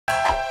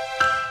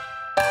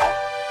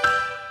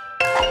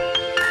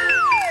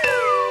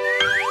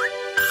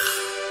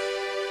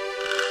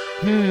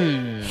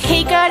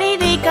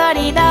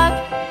Hickory-dickory-dock,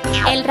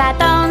 el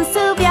ratón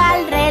subió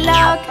al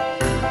reloj.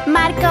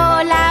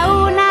 Marcó la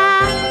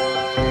una,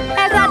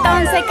 el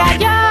ratón se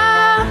cayó.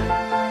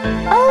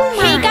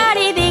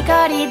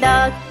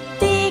 Hickory-dickory-dock,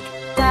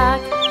 tic-toc,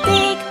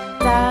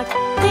 tic-toc,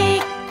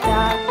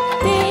 tic-toc,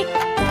 tic-toc.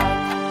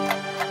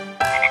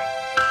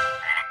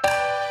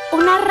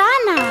 Una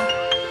rana.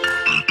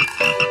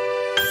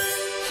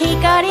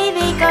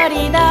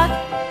 Hickory-dickory-dock,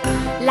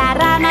 la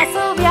rana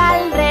subió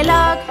al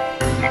reloj.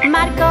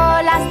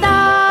 Marcó las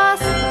dos,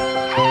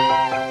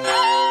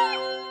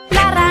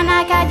 la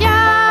rana cayó.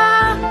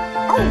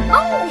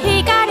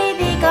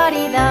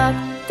 Hickory-dickory-dock,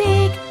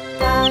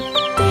 tic-toc,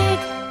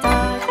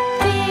 tic-toc,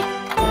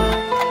 tic-toc,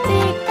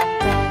 tic-toc.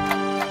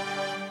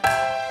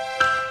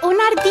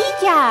 Una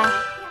ardilla.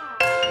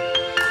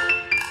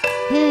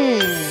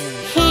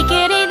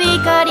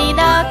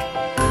 Hickory-dickory-dock,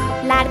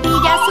 la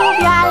ardilla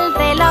subió al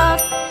reloj.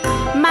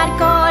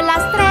 Marcó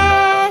las tres.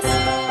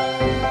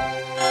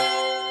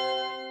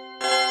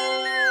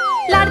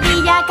 La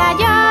ardilla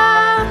cayó.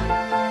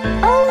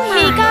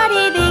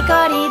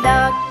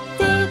 Hickory-dickory-dock,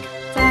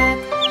 tic-tac,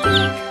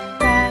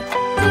 tic-tac,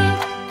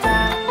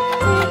 tic-tac,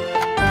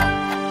 tic-tac.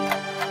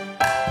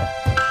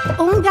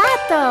 Un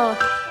gato.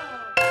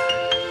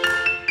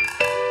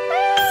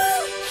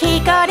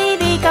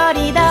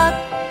 Hickory-dickory-dock,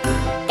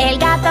 el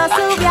gato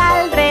subió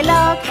al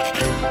reloj.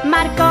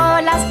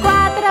 Marcó las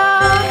cuatro.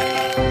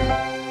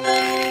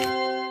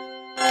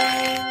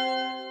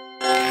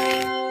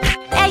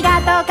 El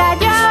gato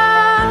cayó.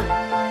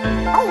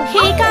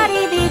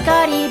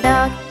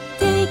 Hickory-dickory-dock,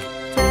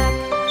 tic-tac,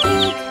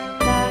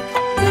 tic-tac,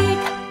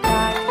 tic-tac,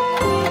 tic-tac.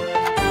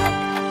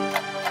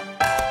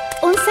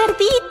 Un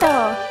cerdito.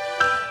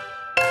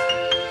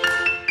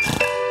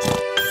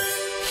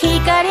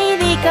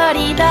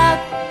 Hickory-dickory-dock,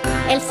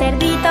 el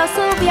cerdito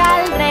subió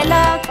al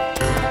reloj.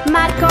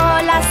 Marcó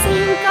las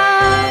cinco.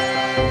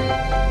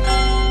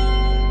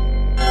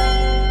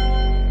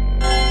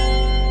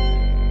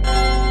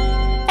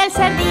 El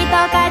cerdito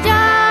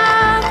cayó.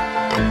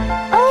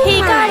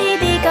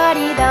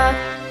 Hickory-dickory-dock,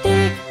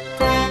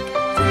 tic-tac,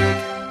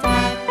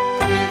 tic-tac,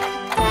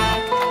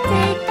 tic-tac,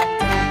 tic-tac.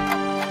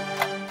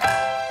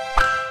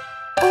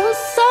 ¡Un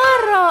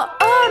zorro!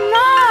 ¡Oh,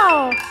 no!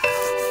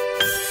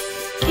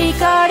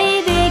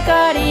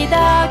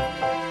 Hickory-dickory-dock,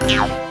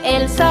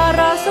 el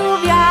zorro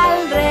subió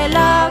al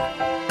reloj.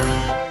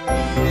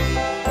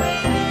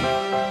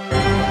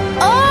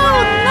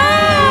 ¡Oh, no!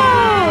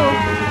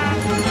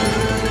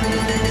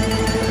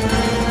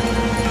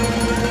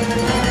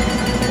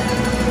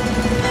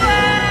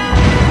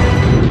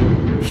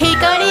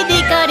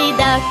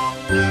 Hickory-dickory-dock.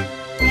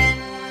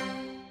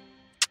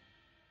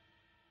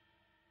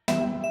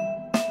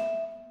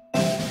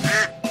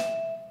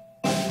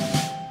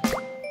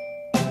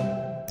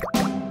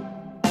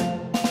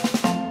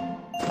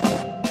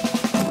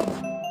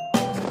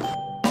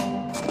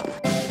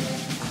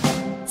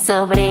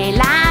 Sobre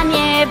la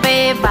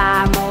nieve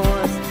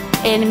vamos,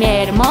 en mi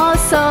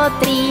hermoso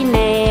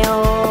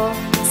trineo,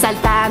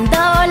 saltando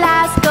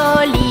las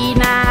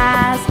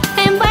colinas,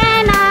 en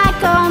buena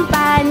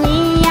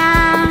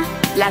compañía.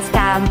 Las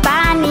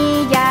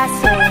campanillas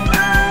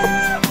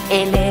suenan,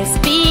 el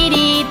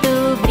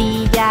espíritu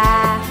brilla.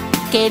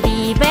 Qué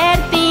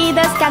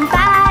divertido es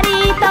cantar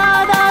y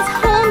todos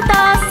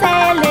juntos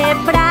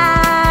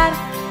celebrar.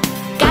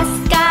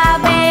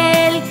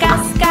 Cascabel,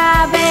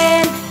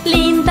 cascabel,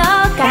 lindo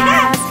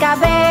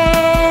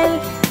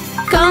cascabel,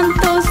 con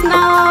tus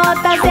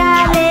notas de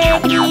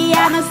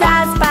alegría nos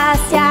das paz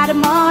y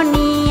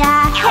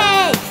armonía.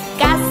 ¡Hey!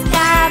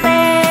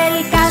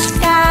 Cascabel,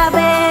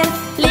 cascabel,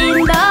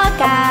 lindo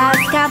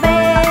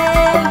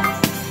cascabel,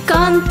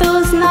 con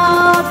tus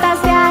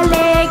notas de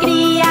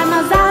alegría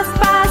nos das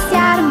paz y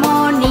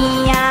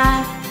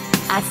armonía.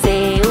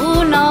 Hace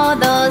 1 o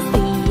 2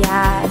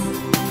 días,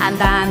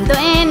 andando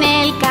en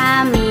el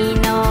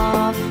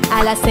camino,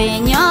 a la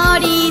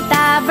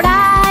señorita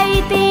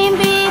Bright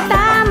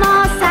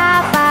invitamos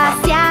a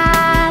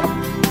pasear.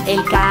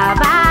 El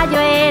caballo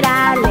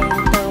era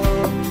lento,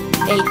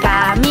 el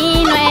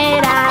camino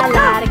era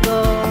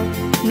largo,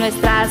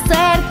 nuestra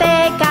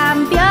suerte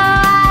cambió,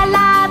 a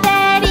la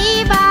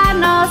deriva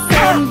nos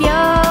envió.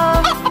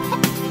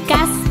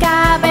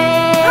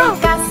 Cascabel,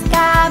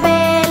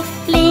 cascabel,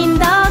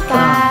 lindo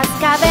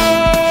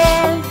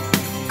cascabel,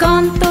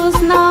 con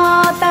tus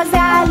notas de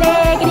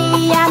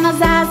alegría nos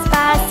das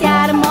paz y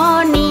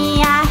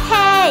armonía.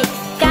 ¡Hey!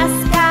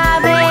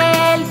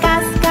 Cascabel,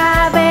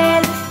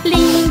 cascabel,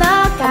 lindo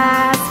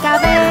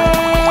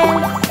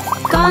cascabel,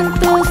 con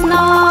tus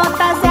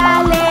notas de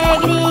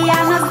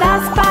alegría nos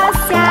das paz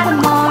y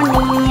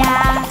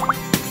armonía.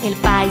 El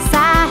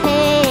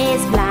paisaje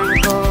es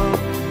blanco,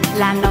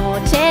 la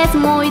noche es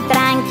muy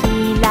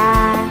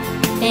tranquila.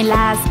 En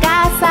las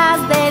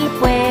casas del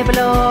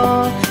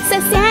pueblo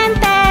se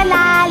siente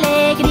la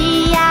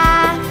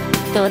alegría.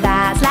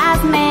 Todas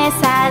las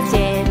mesas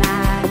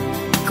llenas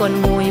con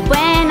muy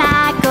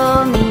buena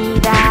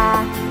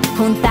comida.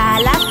 Junta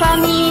la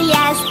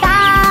familia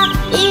está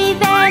y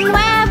de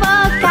nuevo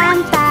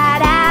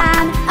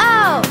cantarán.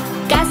 ¡Oh!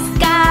 Cascabel,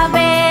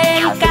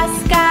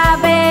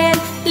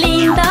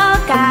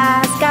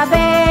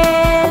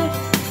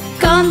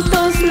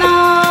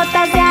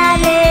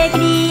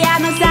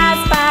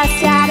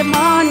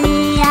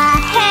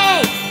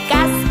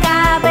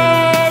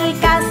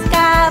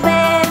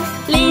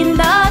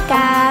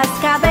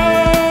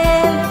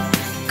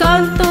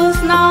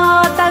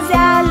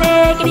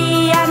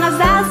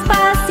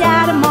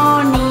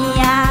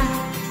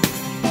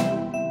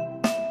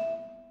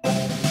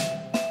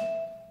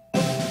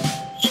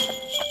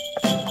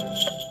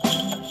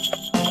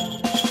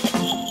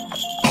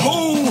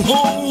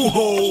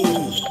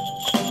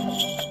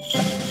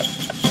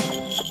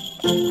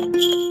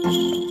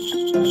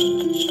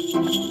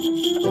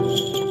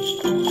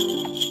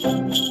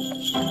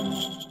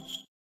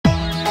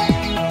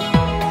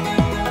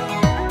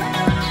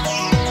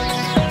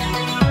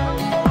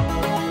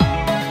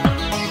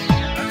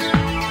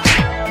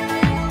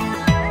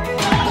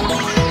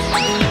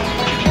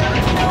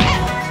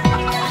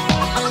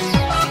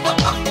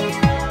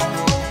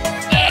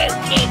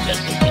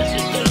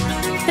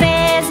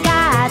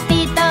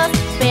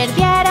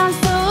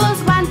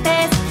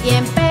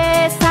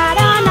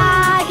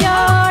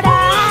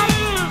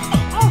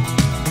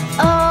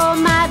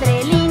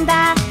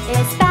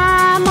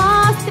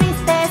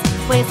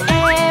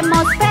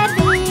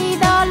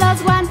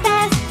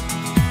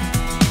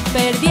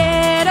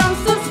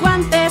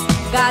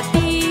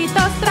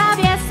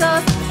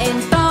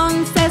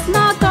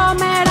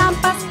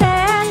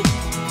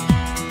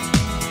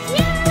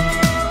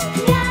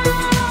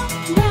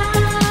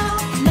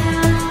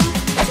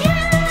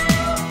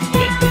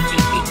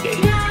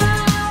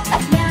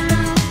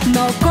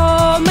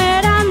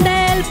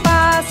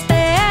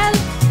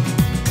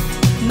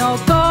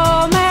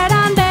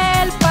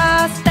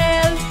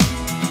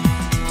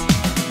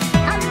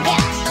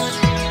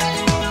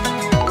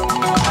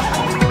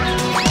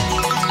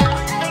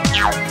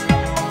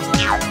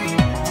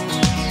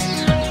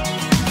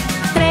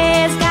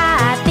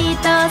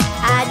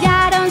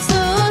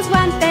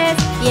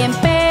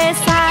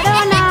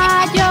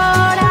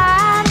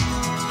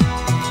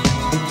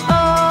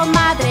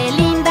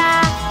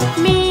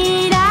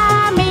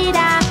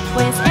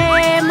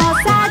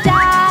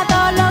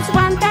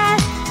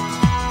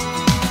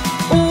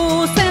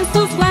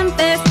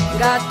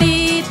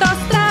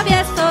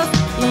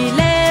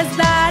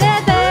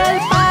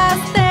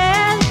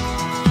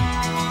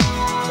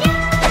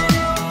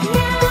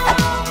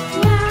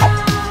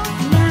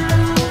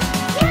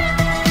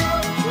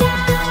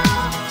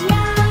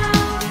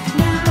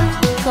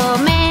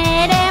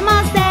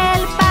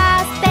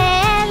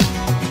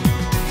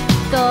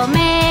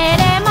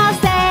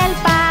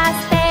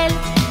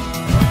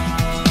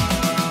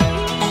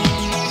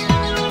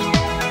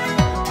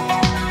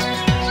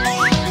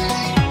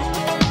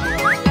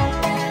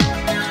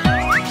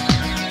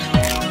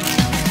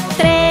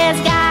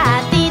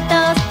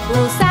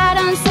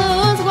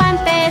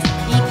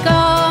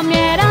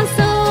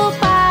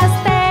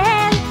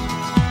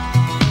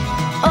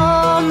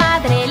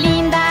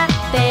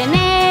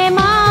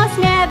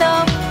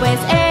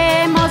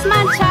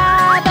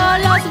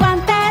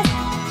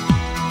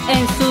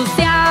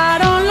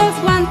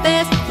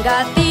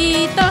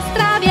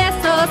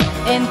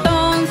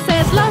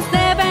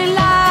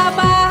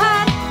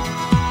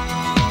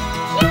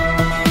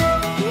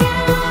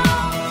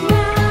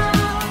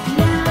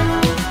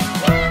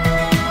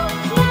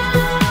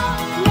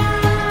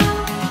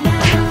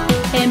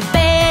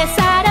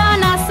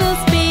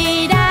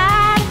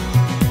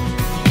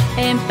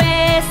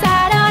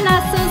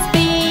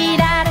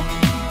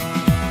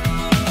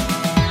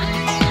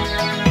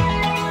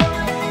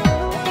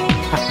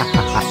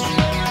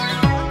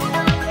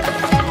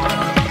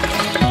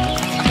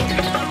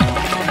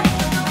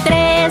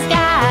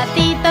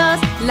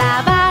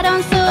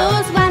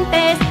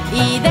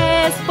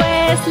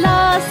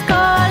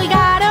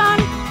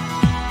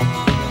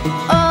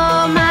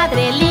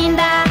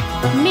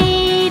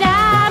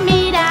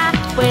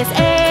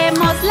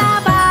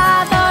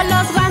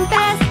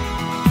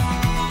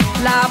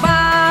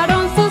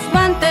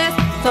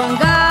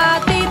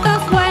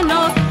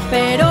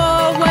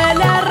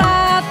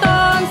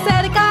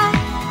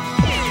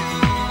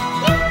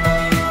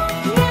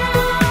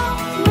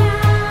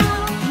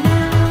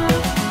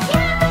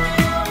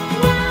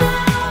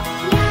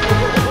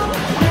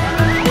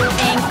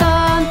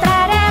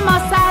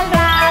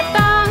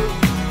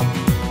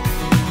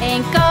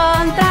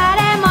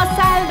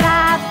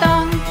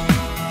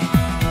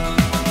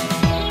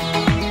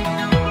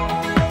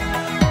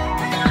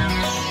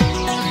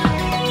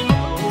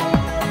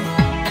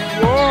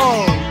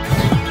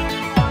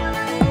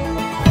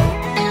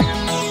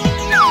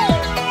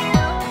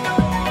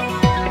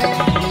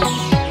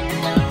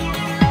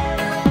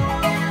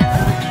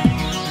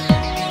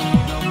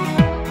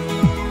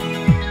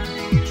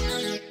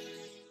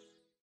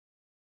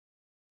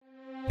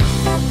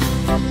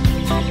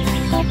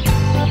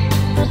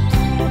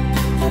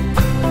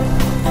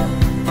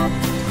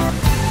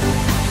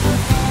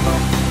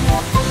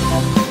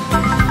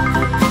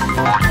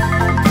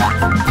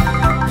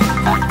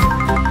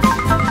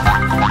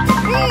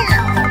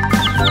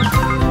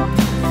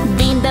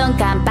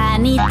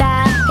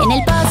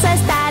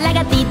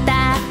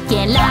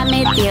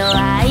 metió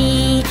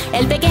ahí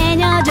el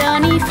pequeño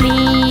Johnny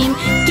Flynn.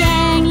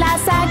 ¿Quién la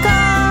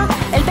sacó?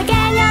 El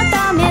pequeño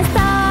Tommy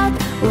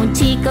Stott, un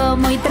chico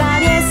muy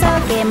travieso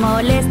que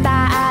molesta